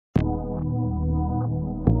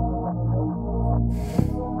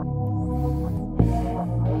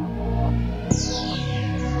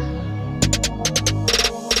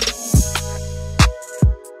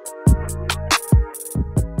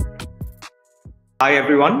Hi,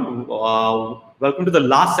 everyone. Welcome to the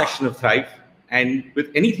last session of Thrive. And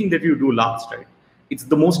with anything that you do last, right, it's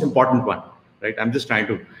the most important one, right? I'm just trying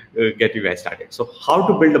to get you guys started. So how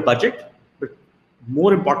to build a budget, but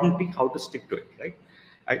more importantly, how to stick to it,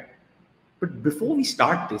 right? But before we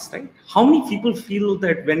start this, right, how many people feel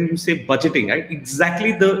that when you say budgeting, right,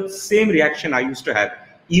 exactly the same reaction I used to have,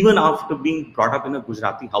 even after being brought up in a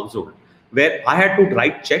Gujarati household, where I had to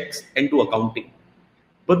write checks and do accounting.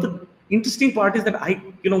 But the interesting part is that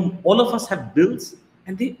all of us have bills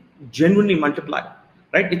and they genuinely multiply,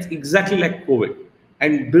 right? It's exactly like COVID.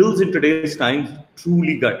 And bills in today's times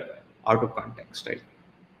truly got out of context, right?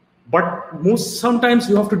 But sometimes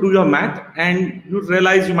you have to do your math and you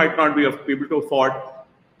realize you might not be able to afford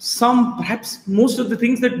perhaps most of the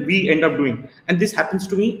things that we end up doing. And this happens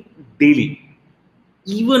to me daily.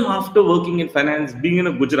 Even after working in finance, being in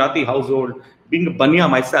a Gujarati household, being a banya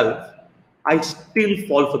myself, I still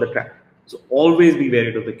fall for the trap. So always be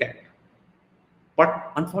wary of the cat.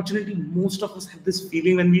 But unfortunately, most of us have this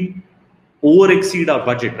feeling when we over exceed our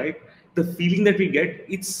budget, right? The feeling that we get,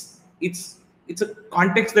 it's a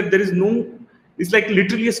context that it's like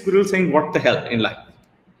literally a squirrel saying, what the hell in life?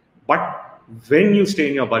 But when you stay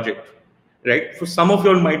in your budget, right? For some of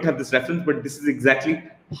you all might have this reference, but this is exactly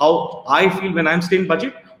how I feel when I'm staying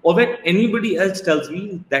budget, or when anybody else tells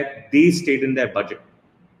me that they stayed in their budget.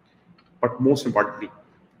 But most importantly,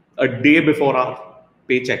 a day before our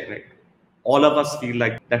paycheck, right? All of us feel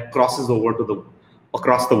like that crosses over to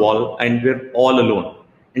across the wall, and we're all alone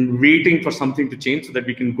and waiting for something to change so that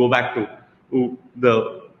we can go back to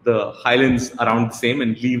the highlands around the same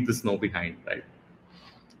and leave the snow behind, right?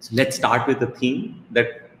 So let's start with the theme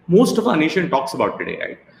that most of our nation talks about today,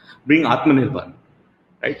 right? Being Atmanirbhar,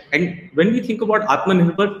 right? And when we think about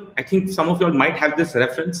Atmanirbhar, I think some of you all might have this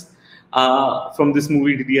reference from this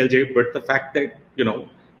movie DDLJ, but the fact that,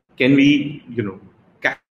 can we,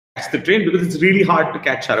 catch the train, because it's really hard to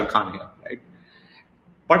catch Shah Rukh Khan here, right?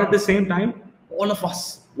 But at the same time, all of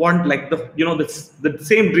us want like the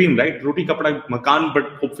same dream, right? Roti kapda makan,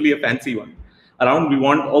 but hopefully a fancy one. We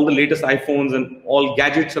want all the latest iPhones and all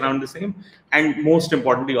gadgets around the same. And most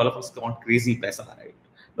importantly, all of us want crazy paisa,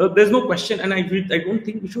 right? There's no question, and I don't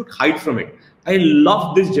think we should hide from it. I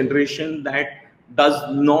love this generation that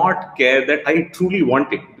does not care that I truly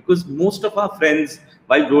want it, because most of our friends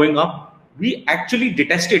while growing up, we actually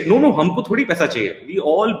detested. No, humko thodi paisa chahiye. We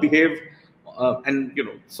all behave, and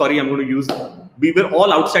sorry, I'm going to use. We were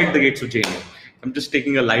all outside the gates of JNU. I'm just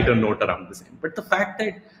taking a lighter note around this end. But the fact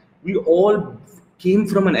that we all came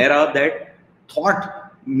from an era that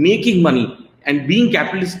thought making money and being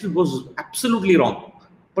capitalistic was absolutely wrong.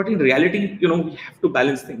 But in reality, we have to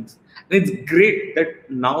balance things. And it's great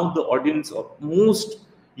that now the audience of most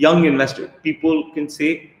young investors, people can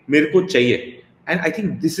say, "Mere ko chahiye." And I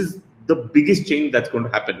think this is the biggest change that's going to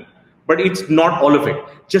happen. But it's not all of it.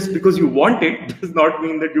 Just because you want it does not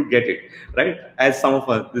mean that you get it, right? As some of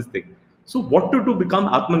us, this thing. So what to do become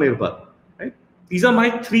Atmanirbhar, right? These are my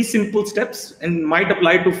 3 simple steps, and might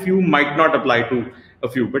apply to a few, might not apply to a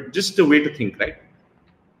few, but just a way to think, right?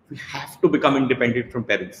 We have to become independent from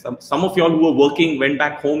parents. Some of y'all who were working, went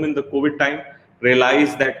back home in the COVID time,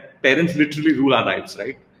 realized that parents literally rule our lives,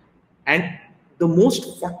 right? And the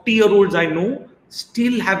most 40-year-olds I know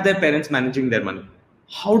still have their parents managing their money.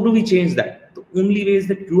 How do we change that? The only way is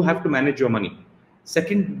that you have to manage your money.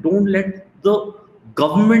 Second, don't let the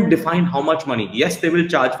government define how much money. Yes, they will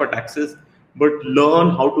charge for taxes, but learn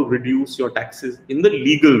how to reduce your taxes in the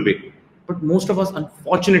legal way. But most of us,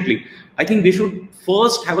 unfortunately, I think they should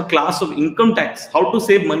first have a class of income tax, how to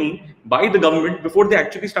save money by the government before they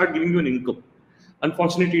actually start giving you an income.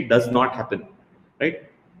 Unfortunately, it does not happen, right?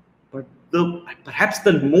 But perhaps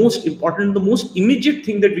the most important, the most immediate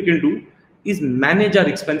thing that we can do is manage our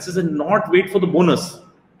expenses and not wait for the bonus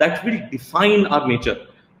that will define our nature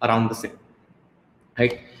around the same,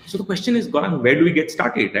 right? So the question is, Gaurang, where do we get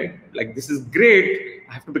started, right? Like, this is great.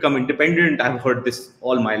 I have to become independent. I've heard this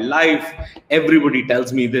all my life. Everybody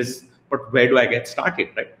tells me this, but where do I get started,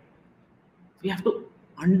 right? We have to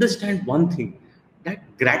understand one thing, that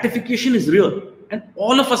gratification is real and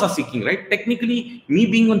all of us are seeking, right? Technically, me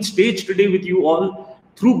being on stage today with you all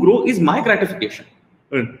through Groww is my gratification.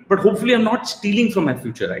 But hopefully I'm not stealing from my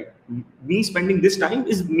future, right? Me spending this time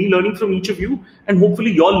is me learning from each of you, and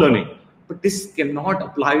hopefully you're learning. But this cannot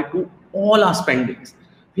apply to all our spendings.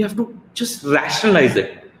 We have to just rationalize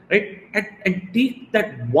it, right? And take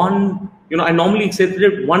that one, I normally say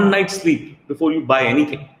that one night's sleep before you buy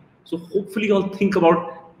anything. So hopefully you'll think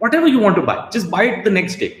about whatever you want to buy, just buy it the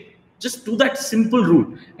next day. Just do that simple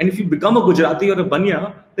rule. And if you become a Gujarati or a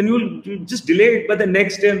Banya, then you just delay it by the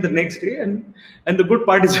next day and the next day. And the good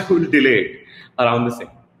part is you will delay it around the same.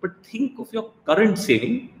 But think of your current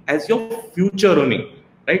saving as your future earning,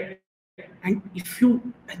 right? And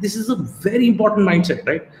this is a very important mindset,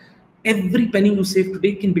 right? Every penny you save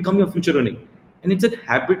today can become your future earning. And it's a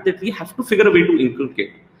habit that we have to figure a way to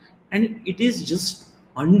inculcate. And it is just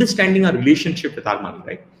understanding our relationship with our money,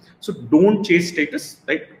 right? So don't chase status,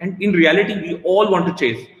 right? And in reality, we all want to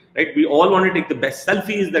chase, right? We all want to take the best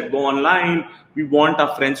selfies that go online. We want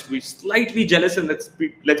our friends to be slightly jealous, and let's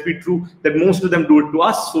be true that most of them do it to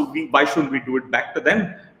us. So why shouldn't we do it back to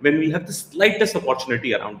them when we have the slightest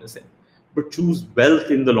opportunity around the same? But choose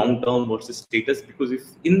wealth in the long term versus status, because if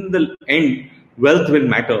in the end wealth will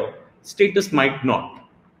matter, status might not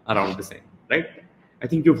around the same, right? I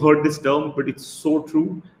think you've heard this term, but it's so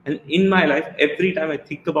true. And in my life, every time I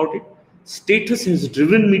think about it, status has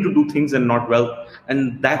driven me to do things and not wealth.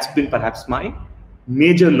 And that's been perhaps my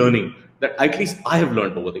major learning that at least I have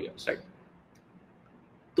learned over the years, right?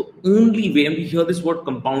 The only way, and we hear this word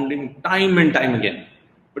compounding time and time again,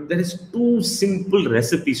 but there is two simple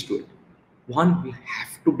recipes to it. One, we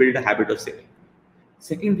have to build a habit of saving.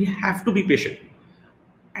 Second, we have to be patient.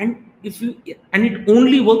 And it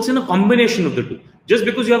only works in a combination of the two. Just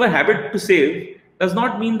because you have a habit to save does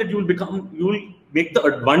not mean that you will make the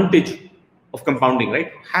advantage of compounding,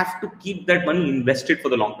 right? You have to keep that money invested for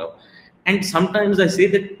the long term. And sometimes I say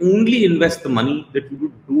that only invest the money that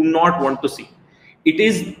you do not want to see. It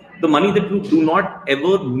is the money that you do not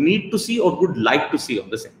ever need to see or would like to see on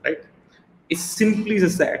the same, right? It's simply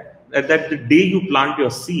as that the day you plant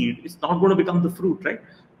your seed, it's not going to become the fruit, right?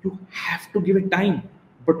 You have to give it time.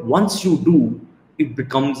 But once you do, it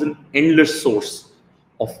becomes an endless source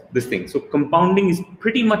of this thing. So compounding is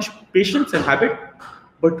pretty much patience and habit.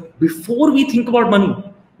 But before we think about money,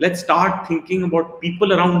 let's start thinking about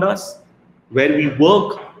people around us, where we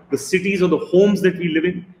work, the cities or the homes that we live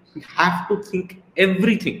in. We have to think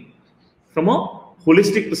everything from a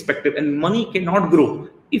holistic perspective, and money cannot grow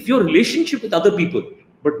if your relationship with other people,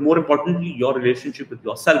 but more importantly, your relationship with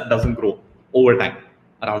yourself doesn't grow over time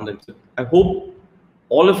around them. I hope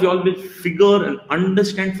all of you all will figure and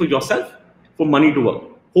understand for yourself for money to work.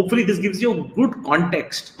 Hopefully this gives you a good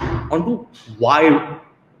context onto why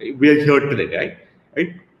we are here today,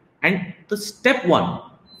 right? And the step one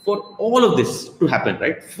for all of this to happen,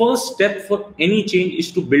 right? First step for any change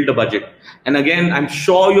is to build a budget. And again, I'm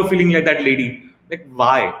sure you're feeling like that lady, like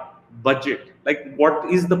why budget? Like what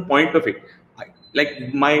is the point of it?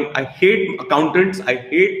 I hate accountants. I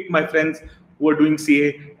hate my friends who are doing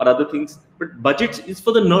CA or other things, but budgets is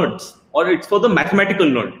for the nerds, or it's for the mathematical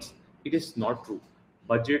nerds. It is not true.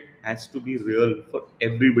 Budget has to be real for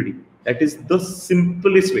everybody. That is the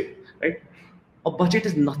simplest way, right? A budget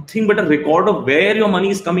is nothing but a record of where your money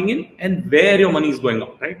is coming in and where your money is going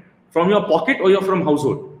out, right? From your pocket or from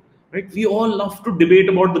household, right? We all love to debate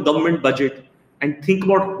about the government budget and think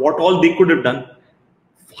about what all they could have done.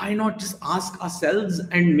 Why not just ask ourselves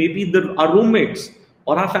and maybe our roommates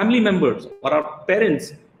or our family members or our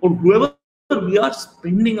parents or whoever we are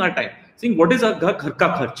spending our time, saying what is our ghar ka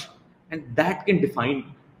kharch? And that can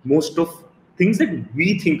define most of things that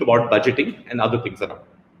we think about budgeting and other things around.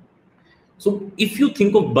 So if you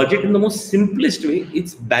think of budget in the most simplest way,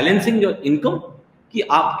 it's balancing your income, ki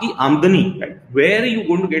aapki amdani, right? Where are you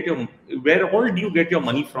going to get where all do you get your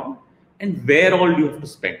money from, and where all do you have to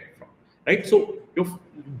spend from, right? So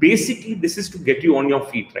basically this is to get you on your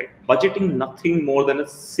feet, right? Budgeting nothing more than a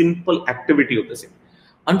simple activity of the same.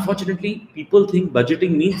 Unfortunately, people think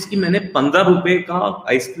budgeting means कि मैंने 15 रुपए का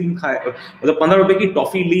ice cream खाया, मतलब 15 रुपए की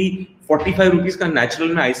toffee ली, 45 rupees का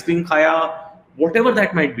natural में आइसक्रीम खाया, whatever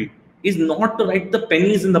that might be, is not to write the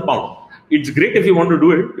pennies in the pound. It's great if you want to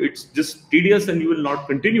do it. It's just tedious and you will not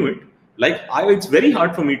continue it. Like it's very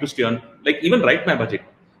hard for me to stay on, like even write my budget.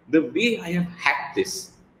 The way I have hacked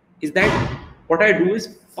this is that what I do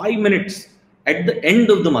is 5 minutes at the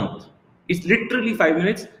end of the month. It's literally 5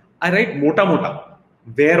 minutes. I write mota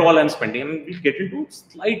where all I'm spending, and we'll get into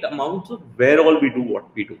slight amounts of where all we do what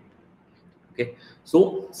we do. Okay,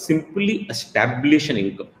 so simply establish an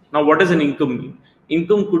income. Now, what does an income mean?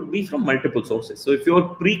 Income could be from multiple sources. So if you're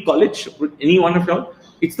pre-college with any one of y'all,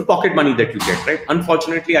 it's the pocket money that you get, right?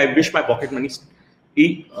 Unfortunately, I wish my pocket money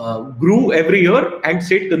grew every year and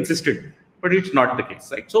stayed consistent, but it's not the case,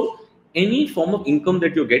 right? So any form of income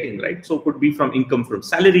that you're getting, right? So it could be from income from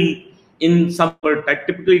salary, in some that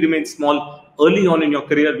typically remains small early on in your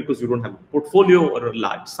career because you don't have a portfolio or a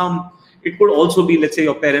large sum. It could also be, let's say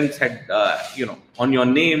your parents had, on your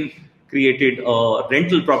name created a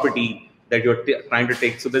rental property that you're trying to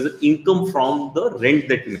take. So there's an income from the rent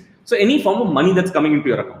that you make. So any form of money that's coming into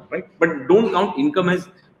your account, right? But don't count income as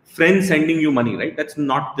friends sending you money, right? That's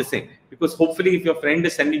not the same, because hopefully if your friend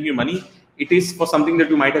is sending you money, it is for something that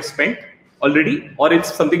you might have spent already, or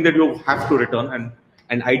it's something that you have to return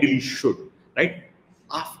and ideally should, right?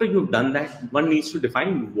 After you've done that, one needs to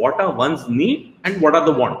define what are one's need and what are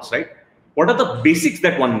the wants, right? What are the basics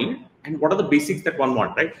that one need and what are the basics that one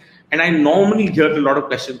want, right? And I normally hear a lot of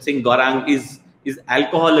questions saying, Gaurang, is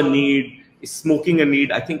alcohol a need? Is smoking a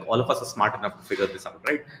need? I think all of us are smart enough to figure this out,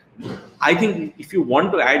 right? I think if you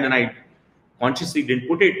want to add, and I consciously didn't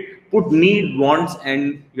put need, wants,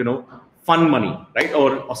 and fun money, right?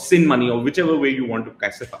 Or sin money, or whichever way you want to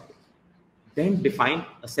classify it. Then define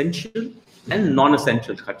essential and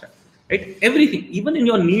non-essential kharcha, right? Everything, even in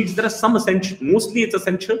your needs, there are some essential. Mostly it's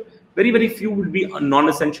essential. Very, very few will be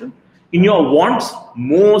non-essential. In your wants,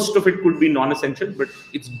 most of it could be non-essential, but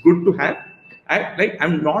it's good to have. Right?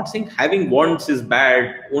 I'm not saying having wants is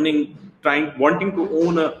bad. Wanting to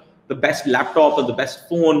own the best laptop or the best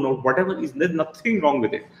phone or whatever there's nothing wrong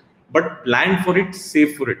with it. But plan for it,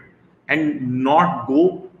 save for it, and not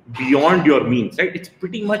go beyond your means, right?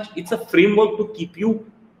 It's a framework to keep you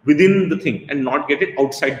within the thing and not get it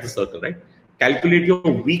outside the circle, right? Calculate your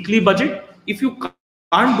weekly budget. If you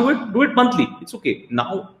can't do it monthly. It's okay.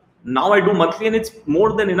 Now I do monthly, and it's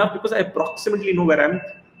more than enough because I approximately know where I'm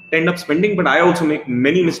end up spending, but I also make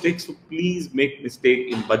many mistakes. So please make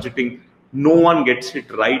mistake in budgeting. No one gets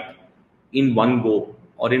it right in one go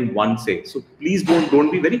or in one say. So please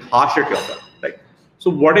don't be very harsh at yourself, right?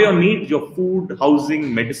 So what are your needs? Your food,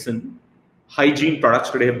 housing, medicine, hygiene products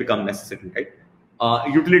today have become necessary,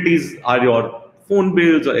 right? Utilities are your phone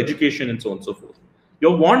bills or education and so on and so forth.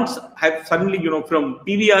 Your wants have suddenly, from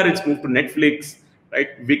PVR, it's moved to Netflix, right?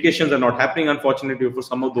 Vacations are not happening, unfortunately, for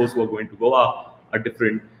some of those who are going to Goa are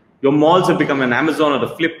different. Your malls have become an Amazon or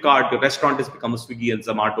the Flipkart. Your restaurant has become a Swiggy and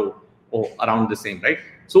Zomato, or around the same, right?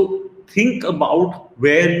 So think about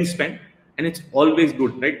where you spend, and it's always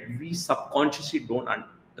good, right? We subconsciously don't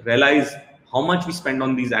realize how much we spend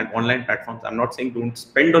on these online platforms. I'm not saying don't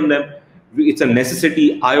spend on them. It's a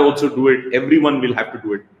necessity. I also do it. Everyone will have to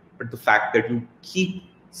do it. But the fact that you keep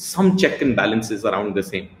some check and balances around the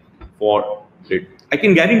same for it. I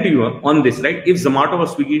can guarantee you on this, right? If Zomato or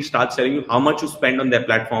Swiggy starts telling you how much you spend on their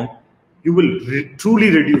platform, you will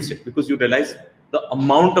truly reduce it, because you realize the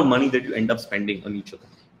amount of money that you end up spending on each of them.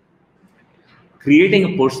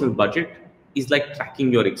 Creating a personal budget is like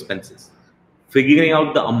tracking your expenses. Figuring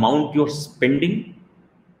out the amount you're spending,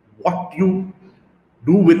 what you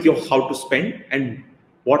do with your how to spend, and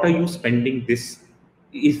what are you spending this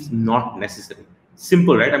is not necessary.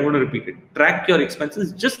 Simple, right? I'm going to repeat it. Track your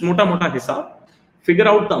expenses, just mota hisab. Figure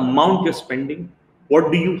out the amount you're spending.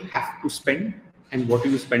 What do you have to spend, and what are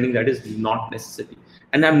you spending that is not necessary?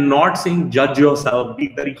 And I'm not saying judge yourself, be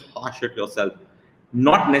very harsh at yourself.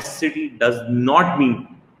 Not necessary does not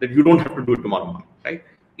mean that you don't have to do it tomorrow morning, right?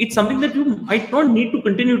 It's something that you might not need to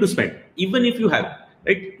continue to spend, even if you have,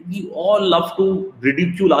 right? We all love to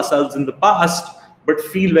ridicule ourselves in the past, but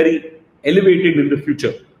feel very elevated in the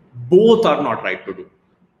future. Both are not right to do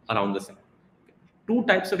around the same. Two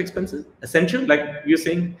types of expenses: essential, like you're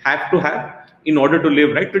saying, have to have in order to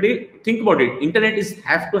live, right? Today, think about it. Internet is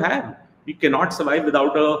have to have. You cannot survive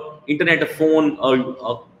without a phone,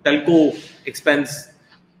 a telco expense,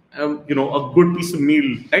 a good piece of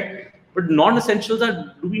meal, right? But non-essentials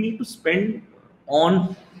are, do we need to spend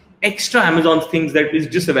on extra Amazon things that is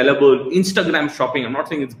just available, Instagram shopping? I'm not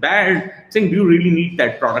saying it's bad. I'm saying, do you really need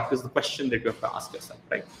that product is the question that you have to ask yourself,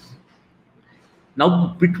 right?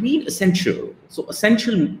 Now, between essential,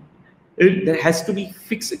 there has to be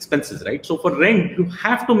fixed expenses, right? So for rent, you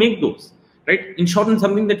have to make those, right? Insurance,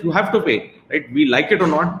 something that you have to pay, right? We like it or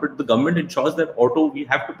not, but the government ensures that auto we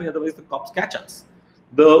have to pay, otherwise the cops catch us.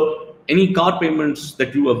 Any car payments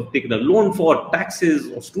that you have taken a loan for,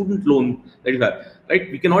 taxes or student loan that you have,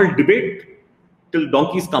 right? We can all debate till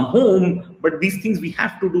donkeys come home, but these things we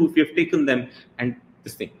have to do if we have taken them, and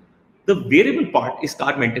this thing. The variable part is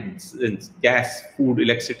car maintenance, gas, food,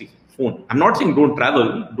 electricity, phone. I'm not saying don't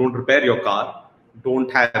travel, don't repair your car,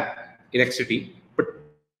 don't have electricity, but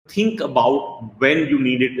think about when you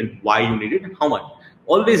need it and why you need it and how much.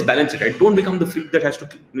 Always balance it, right? Don't become the freak that has to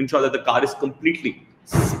ensure that the car is completely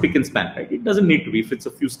spick and span, right? It doesn't need to be if it's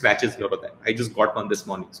a few scratches here or there. I just got one this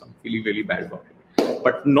morning, so I'm feeling really bad about it.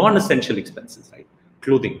 But non-essential expenses, right?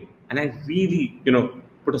 Clothing. And I really,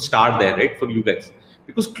 put a star there, right, for you guys.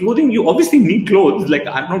 Because clothing, you obviously need clothes. Like,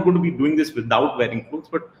 I'm not going to be doing this without wearing clothes,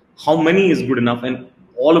 but how many is good enough, and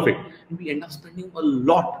all of it. And we end up spending a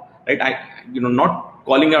lot, right? Not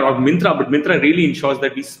calling out Myntra, but Myntra really ensures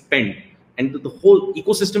that we spend. And the whole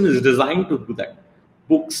ecosystem is designed to do that.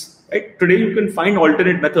 books, right? Today you can find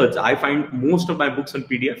alternate methods. I find most of my books on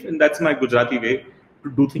PDF, and that's my Gujarati way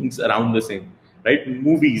to do things around the same, right?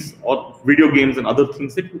 Movies or video games and other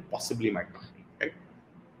things that you possibly might not need, right?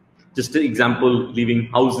 Just an example, leaving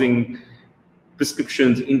housing,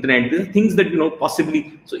 prescriptions, internet, there are things that, possibly,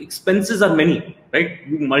 so expenses are many, right?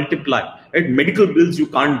 You multiply, right? Medical bills you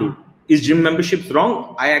can't do. Is gym memberships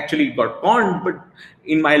wrong? I actually got conned, but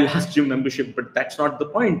in my last gym membership, but that's not the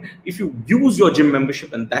point. If you use your gym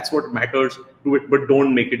membership and that's what matters, do it, but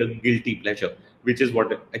don't make it a guilty pleasure, which is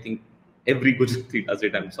what I think every Gujarati does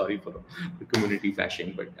it. I'm sorry for the community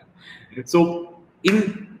fashion, but yeah. So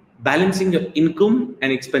in balancing your income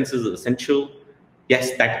and expenses is essential.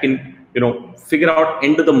 Yes, that can, figure out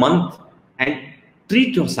end of the month and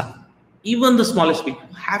treat yourself. Even the smallest thing,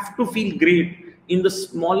 you have to feel great in the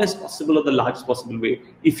smallest possible or the largest possible way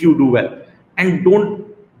if you do well. And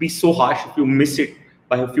don't be so harsh if you miss it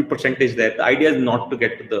by a few percentage there. The idea is not to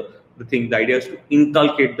get to the thing. The idea is to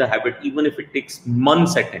inculcate the habit, even if it takes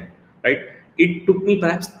months at end, right? It took me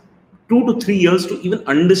perhaps 2 to 3 years to even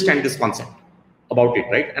understand this concept about it,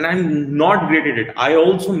 right? And I'm not great at it. I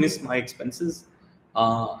also miss my expenses,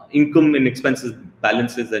 income and expenses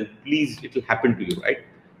balances, and please, it will happen to you, right?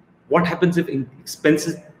 What happens if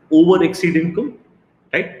expenses over exceed income,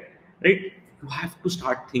 right? You have to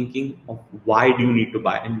start thinking of why do you need to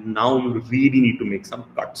buy, and now you really need to make some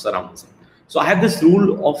cuts around this. So I have this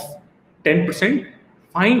rule of 10%.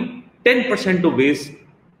 Find 10% of ways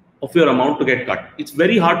of your amount to get cut. It's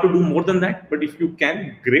very hard to do more than that, but if you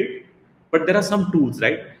can, great. But there are some tools,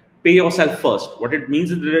 right? Pay yourself first. What it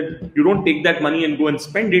means is that you don't take that money and go and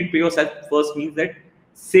spend it. Pay yourself first means that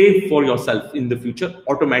save for yourself in the future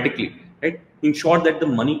automatically, right? Ensure that the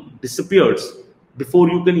money disappears before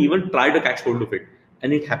you can even try to catch hold of it.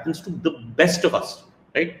 And it happens to the best of us,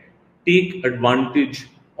 right? Take advantage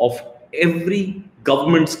of every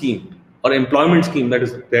government scheme or employment scheme that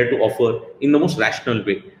is there to offer in the most rational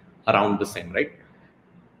way around the same, right?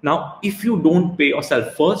 Now, if you don't pay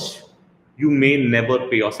yourself first, you may never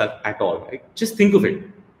pay yourself at all, right? Just think of it,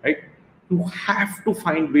 right? You have to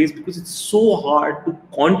find ways, because it's so hard to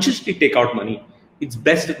consciously take out money. It's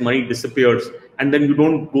best if money disappears and then you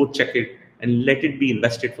don't go check it and let it be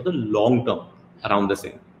invested for the long term around the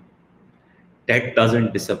same. Debt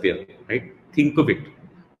doesn't disappear, right? Think of it,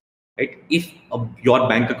 right? If your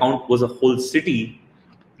bank account was a whole city,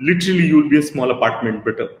 literally you'll be a small apartment,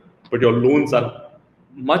 but your loans are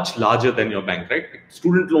much larger than your bank, right?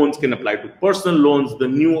 Student loans can apply to personal loans. The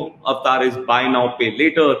new avatar is buy now, pay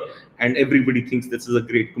later, and everybody thinks this is a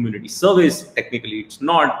great community service. Technically, it's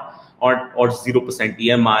not, or 0%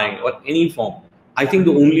 EMI or any form. I think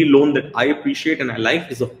the only loan that I appreciate and I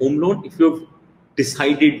like is a home loan. If you've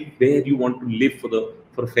decided where you want to live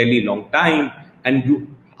for a fairly long time and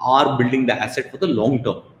you are building the asset for the long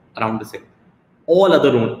term around the same. All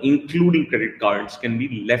other loans, including credit cards, can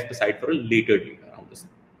be left aside for a later date around the same.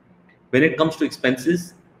 When it comes to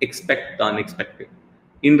expenses, expect the unexpected.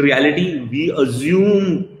 In reality, we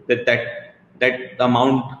assume that the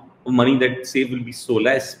amount of money that save will be so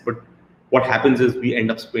less, but what happens is we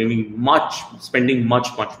end up spending much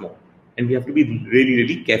more, and we have to be really,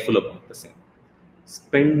 really careful about the same.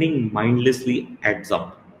 Spending mindlessly adds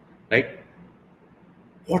up, right?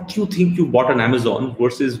 What you think you bought on Amazon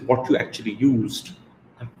versus what you actually used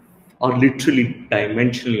are literally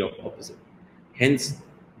dimensionally opposite. Hence,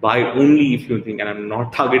 buy only if you think, and I'm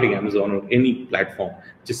not targeting Amazon or any platform,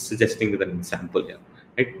 just suggesting with an example here,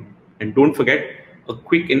 right? And don't forget, a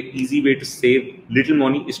quick and easy way to save little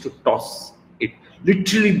money is to toss it.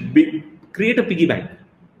 Literally create a piggy bank,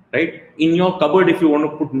 right? In your cupboard if you want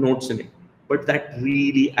to put notes in it, but that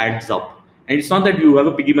really adds up. And it's not that you have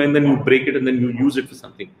a piggy bank, then you break it and then you use it for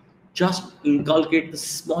something. Just inculcate the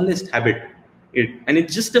smallest habit. And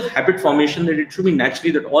it's just a habit formation that it should be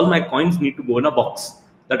naturally that all my coins need to go in a box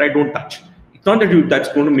that I don't touch. It's not that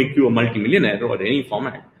that's going to make you a multimillionaire or any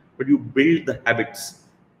format, but you build the habits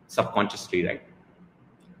subconsciously, right?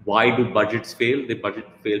 Why do budgets fail? They budget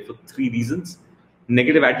fail for 3 reasons.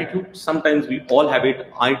 Negative attitude. Sometimes we all have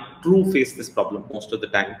it. I too face this problem most of the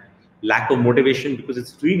time. Lack of motivation, because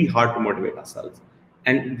it's really hard to motivate ourselves.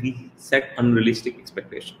 And we set unrealistic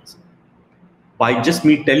expectations. By just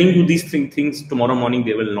me telling you these 3 things tomorrow morning,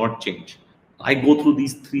 they will not change. I go through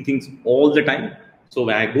these 3 things all the time. So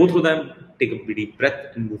when I go through them, take a deep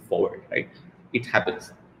breath and move forward, right? It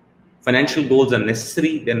happens. Financial goals are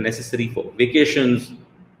necessary. They're necessary for vacations,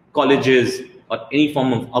 colleges, or any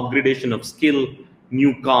form of upgradation of skill,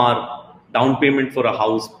 new car, down payment for a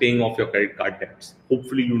house, paying off your credit card debts.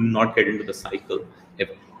 Hopefully you will not get into the cycle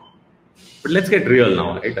ever. But let's get real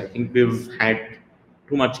now, right? I think we've had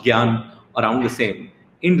too much gyan around the same.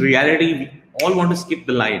 in reality, we all want to skip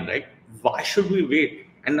the line, right? Why should we wait?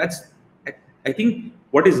 And I think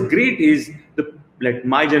what is great is like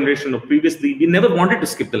my generation or previously, we never wanted to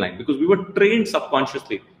skip the line because we were trained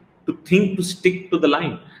subconsciously to think to stick to the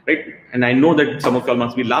line, right? And I know that some of y'all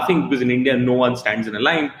must be laughing because in India, no one stands in a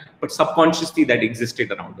line, but subconsciously that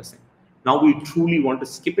existed around us. Now we truly want to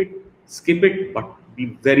skip it, but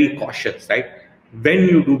be very cautious, right? When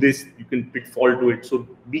you do this, you can pitfall to it. So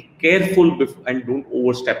be careful and don't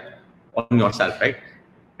overstep on yourself, right?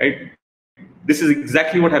 Right? This is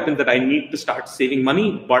exactly what happens, that I need to start saving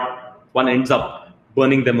money, but one ends up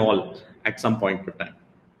burning them all at some point of time.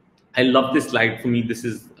 I love this slide. For me, this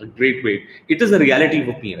is a great way. It is a reality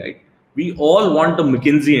for me, right? We all want a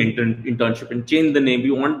McKinsey internship and change the name.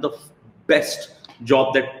 We want the best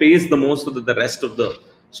job that pays the most so that the rest of the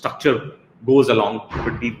structure goes along.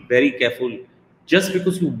 But be very careful. Just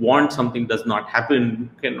because you want something does not happen,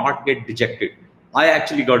 you cannot get dejected. I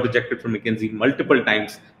actually got rejected from McKinsey multiple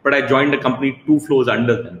times, but I joined a company 2 floors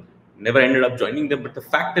under them. Never ended up joining them. But the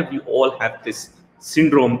fact that we all have this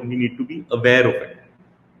syndrome, we need to be aware of it.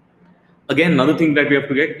 Again, another thing that we have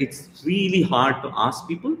to get, it's really hard to ask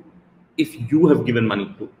people if you have given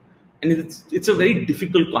money to. And it's a very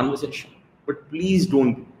difficult conversation, but please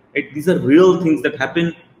don't. Right? These are real things that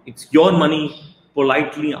happen. It's your money.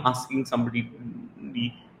 Politely asking somebody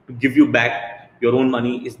to give you back your own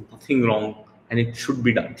money is nothing wrong, and it should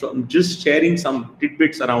be done. So I'm just sharing some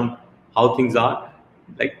tidbits around how things are.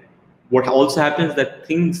 Like what also happens, that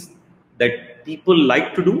things that people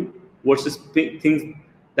like to do versus things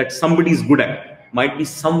that somebody is good at might be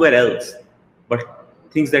somewhere else, but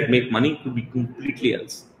things that make money could be completely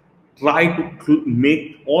else. Try to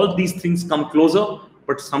make all these things come closer,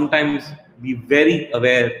 but sometimes be very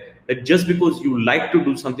aware that just because you like to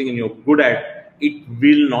do something and you're good at, it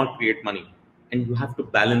will not create money. And you have to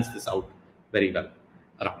balance this out very well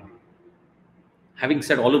around. Having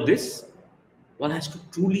said all of this, one has to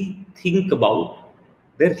truly think about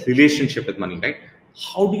their relationship with money, right?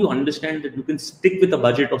 How do you understand that you can stick with a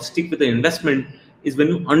budget or stick with an investment is when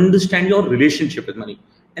you understand your relationship with money.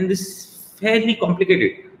 And this is fairly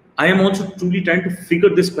complicated. I am also truly trying to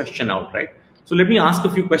figure this question out, right? So let me ask a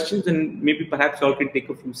few questions, and maybe perhaps you all can take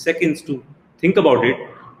a few seconds to think about it.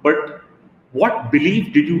 But what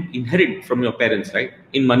belief did you inherit from your parents, right,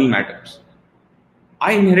 in money matters?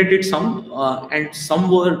 I inherited some, and some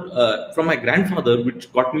were from my grandfather,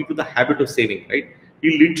 which got me to the habit of saving, right?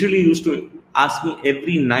 He literally used to ask me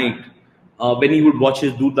every night when he would watch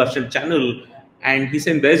his Doordarshan channel, and he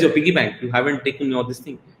said, "Where's your piggy bank? You haven't taken me all this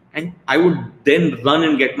thing." And I would then run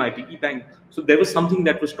and get my piggy bank. So there was something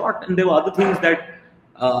that was taught, and there were other things that,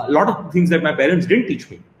 a lot of things that my parents didn't teach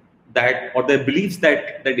me, that, or their beliefs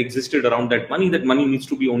that existed around that money needs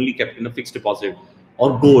to be only kept in a fixed deposit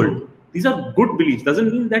or gold. These are good beliefs.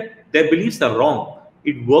 Doesn't mean that their beliefs are wrong.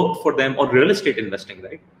 It worked for them, or real estate investing,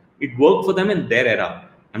 right? It worked for them in their era.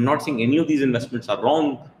 I'm not saying any of these investments are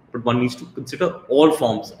wrong, but one needs to consider all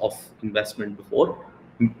forms of investment before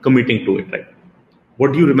committing to it, right?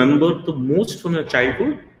 What do you remember the most from your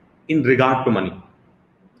childhood in regard to money?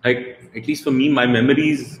 Right? At least for me, my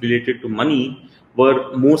memories related to money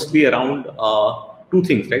were mostly around 2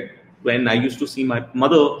 things, right? When I used to see my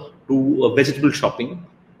mother do vegetable shopping,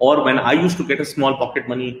 or when I used to get a small pocket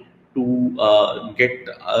money to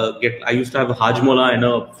I used to have a Hajmola and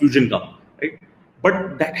a fusion gum, right?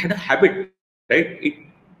 But that had a habit, right?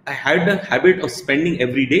 I had a habit of spending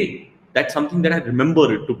every day. That's something that I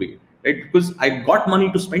remember it to be, right? Because I got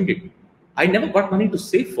money to spend it. I never got money to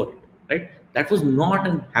save for it, right? That was not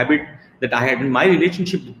a habit that I had. In my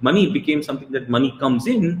relationship with money, it became something that money comes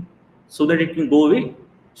in so that it can go away,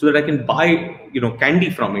 so that I can buy, candy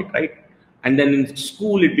from it, right? And then in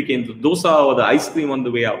school, it became the dosa or the ice cream on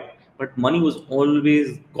the way out. But money was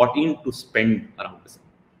always got in to spend around this.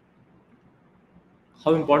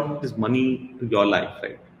 How important is money to your life,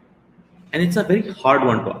 right? And it's a very hard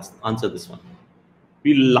one to answer this one.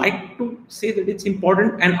 We like to say that it's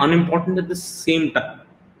important and unimportant at the same time,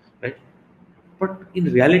 right? But in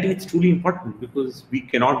reality, it's truly important because we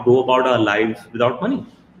cannot go about our lives without money.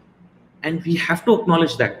 And we have to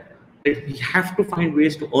acknowledge that we have to find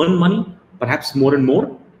ways to earn money, perhaps more and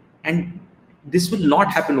more. And this will not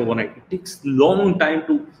happen overnight. It takes a long time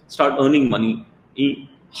to start earning money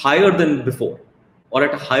higher than before, or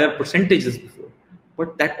at a higher percentage as before.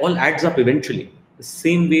 But that all adds up eventually. The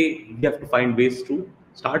same way, we have to find ways to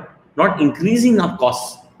start not increasing our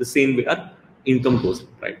costs the same way our income goes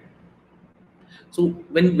up, right? So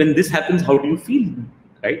when this happens, how do you feel,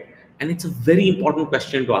 right? And it's a very important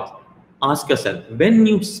question to ask. Ask yourself, when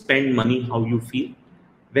you spend money, how you feel?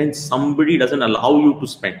 When somebody doesn't allow you to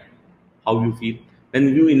spend, how you feel?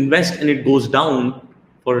 When you invest and it goes down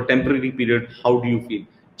for a temporary period, how do you feel?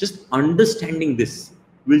 Just understanding this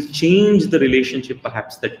will change the relationship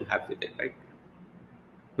perhaps that you have with it, right?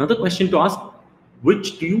 Another question to ask,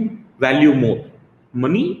 which do you value more,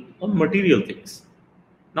 money or material things?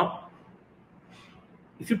 Now,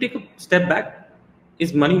 if you take a step back,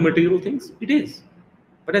 is money material things? It is.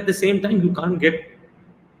 But at the same time, you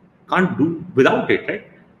can't do without it, right?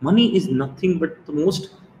 Money is nothing but the most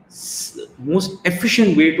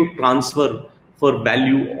efficient way to transfer for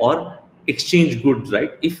value or exchange goods,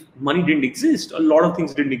 right? If money didn't exist, a lot of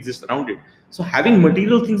things didn't exist around it. So having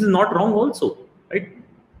material things is not wrong also, right?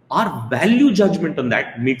 Our value judgment on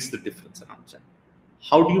that makes the difference around that.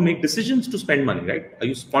 How do you make decisions to spend money, right? Are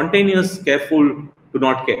you spontaneous, careful, do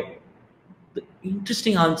not care? The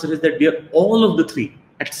interesting answer is that we are all of the three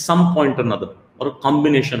at some point or another, or a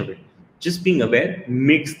combination of it. Just being aware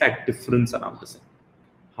makes that difference around the same.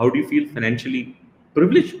 How do you feel financially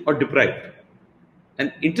privileged or deprived?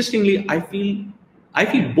 And interestingly, I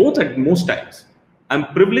feel both at most times. I'm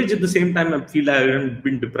privileged at the same time I feel I haven't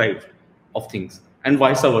been deprived of things, and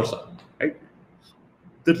vice versa, right?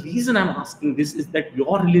 The reason I'm asking this is that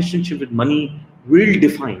your relationship with money will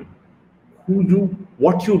define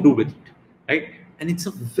what you do with it, right? And it's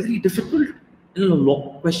a very difficult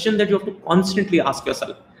question that you have to constantly ask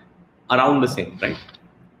yourself around the same, right?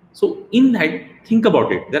 So in that, think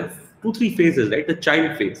about it. There are 2-3 phases, right? The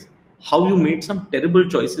child phase, how you made some terrible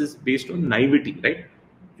choices based on naivety, right?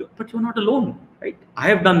 But you're not alone, right? I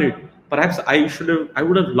have done it. Perhaps I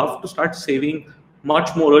would have loved to start saving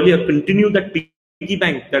much more earlier, continue that piggy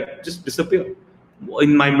bank that just disappeared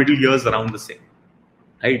in my middle years around the same,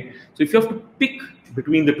 right? So if you have to pick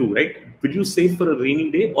between the two, right? Will you save for a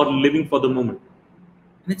rainy day or living for the moment?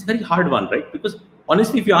 And it's a very hard one, right? Because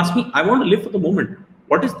honestly, if you ask me, I want to live for the moment.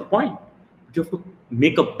 What is the point? You have to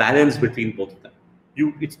make a balance between both of them.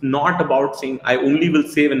 It's not about saying, I only will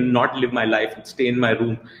save and not live my life and stay in my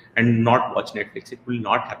room and not watch Netflix. It will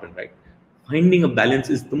not happen, right? Finding a balance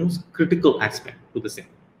is the most critical aspect to the same.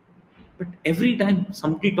 But every time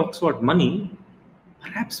somebody talks about money,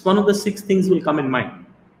 perhaps one of the 6 things will come in mind.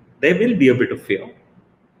 There will be a bit of fear.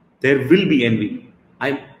 There will be envy.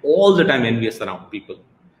 I'm all the time envious around people.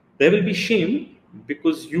 There will be shame,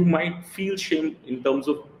 because you might feel shame in terms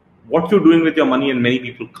of what you're doing with your money and many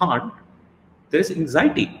people can't. There's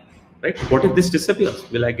anxiety, right? What if this disappears?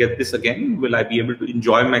 Will I get this again? Will I be able to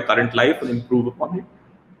enjoy my current life and improve upon it?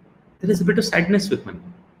 There is a bit of sadness with money,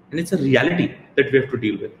 and it's a reality that we have to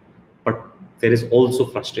deal with. But there is also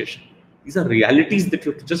frustration. These are realities that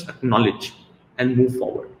you have to just acknowledge and move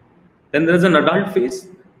forward. Then there's an adult phase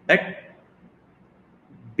that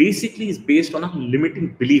basically is based on a limiting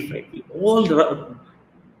belief, right? We all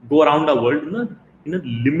go around our world in a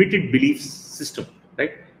limited belief system,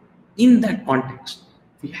 right? In that context,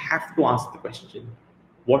 we have to ask the question,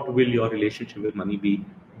 what will your relationship with money be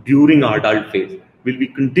during our adult phase? Will we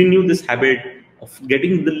continue this habit of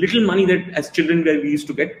getting the little money that as children we used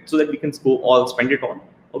to get so that we can go all spend it all,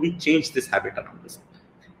 or we change this habit around this?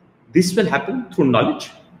 This will happen through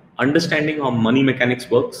knowledge, understanding how money mechanics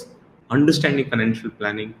works, understanding financial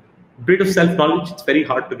planning, a bit of self-knowledge. It's very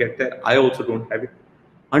hard to get there. I also don't have it.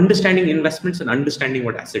 Understanding investments and understanding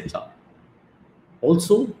what assets are.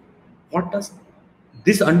 Also, what does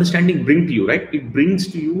this understanding bring to you, right? It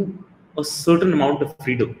brings to you a certain amount of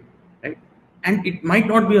freedom, right? And it might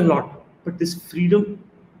not be a lot, but this freedom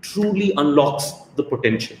truly unlocks the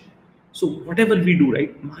potential. So whatever we do,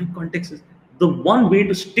 right? My context is the one way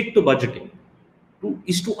to stick to budgeting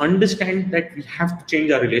is to understand that we have to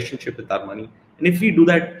change our relationship with our money. And if we do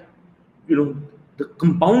that, the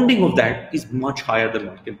compounding of that is much higher than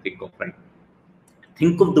one can think of, right?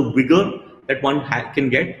 Think of the vigor that one can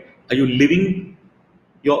get. Are you living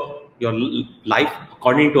your life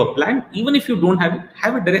according to a plan? Even if you don't have it,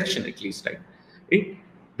 have a direction at least, right?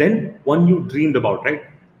 Then one you dreamed about, right?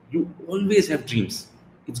 You always have dreams.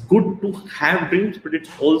 It's good to have dreams, but it's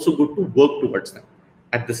also good to work towards them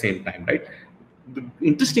at the same time, right? The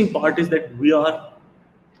interesting part is that we are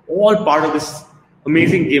all part of this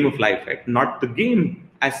amazing game of life, right? Not the game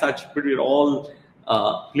as such, but we're all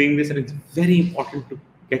playing this, and it's very important to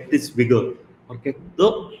get this vigor or get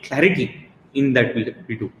the clarity in that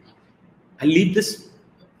we do. I leave this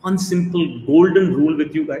one simple golden rule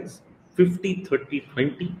with you guys: 50, 30,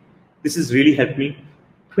 20. This has really helped me.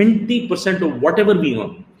 20% of whatever we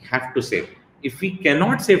earn, we have to save. If we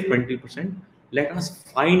cannot save 20%, let us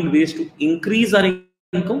find ways to increase our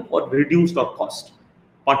income or reduce our cost,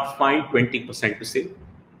 but find 20% to save.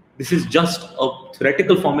 This is just a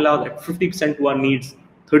theoretical formula that 50% to our needs,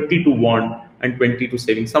 30 to want, and 20 to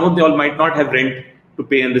saving. Some of you all might not have rent to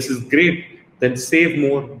pay, and this is great. then save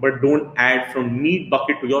more, but don't add from need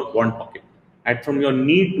bucket to your want bucket. Add from your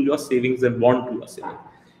need to your savings and want to your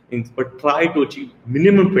savings. But try to achieve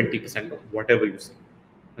minimum 20% of whatever you save.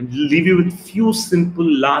 And leave you with few simple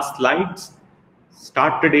last slides.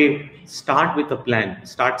 Start today. Start with a plan.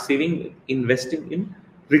 Start saving, investing in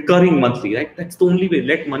recurring monthly, right? That's the only way.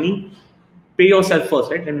 Let money pay yourself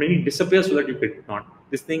first, right? And money disappear so that you could not.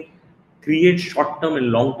 This thing creates short-term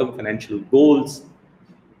and long-term financial goals.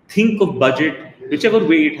 Think of budget, whichever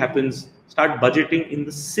way it happens. Start budgeting in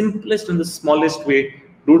the simplest and the smallest way.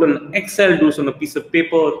 Do it on Excel, do it on a piece of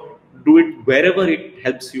paper, do it wherever it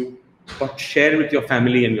helps you, but share with your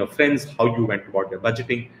family and your friends how you went about your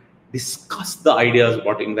budgeting. Discuss the ideas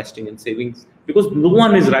about investing and savings, because no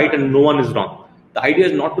one is right and no one is wrong. The idea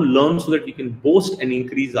is not to learn so that we can boast and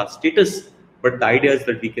increase our status, but the idea is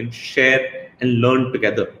that we can share and learn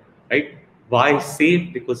together, right? Why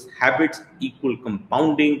save? Because habits equal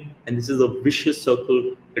compounding, and this is a vicious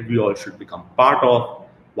circle that we all should become part of.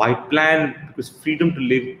 Why plan? Because freedom to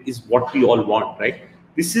live is what we all want, right?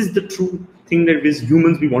 This is the true thing that as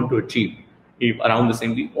humans we want to achieve. Around the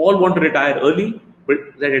same, we all want to retire early, but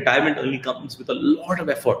that retirement only comes with a lot of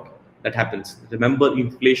effort that happens. Remember,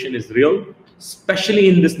 inflation is real, especially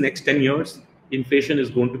in this next 10 years. Inflation is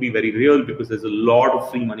going to be very real because there's a lot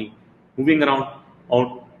of free money moving around.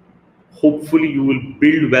 Hopefully you will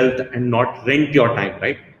build wealth and not rent your time,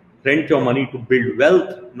 right? Rent your money to build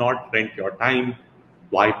wealth, not rent your time.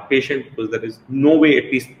 Why patient? Because there is no way,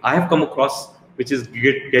 at least I have come across, which is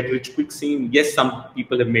get rich quick scheme. Yes, some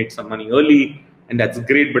people have made some money early and that's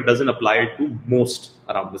great, but doesn't apply to most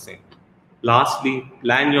around the same. Lastly,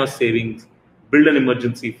 plan your savings, build an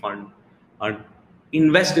emergency fund, and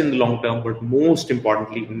invest in the long term, but most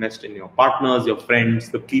importantly, invest in your partners, your friends,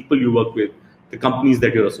 the people you work with, the companies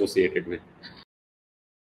that you're associated with.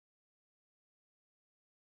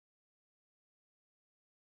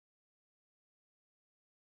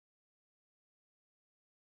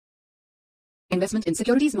 Investment in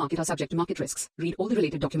securities market are subject to market risks. Read all the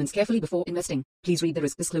related documents carefully before investing. Please read the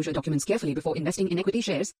risk disclosure documents carefully before investing in equity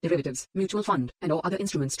shares, derivatives, mutual fund, and or other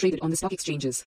instruments traded on the stock exchanges.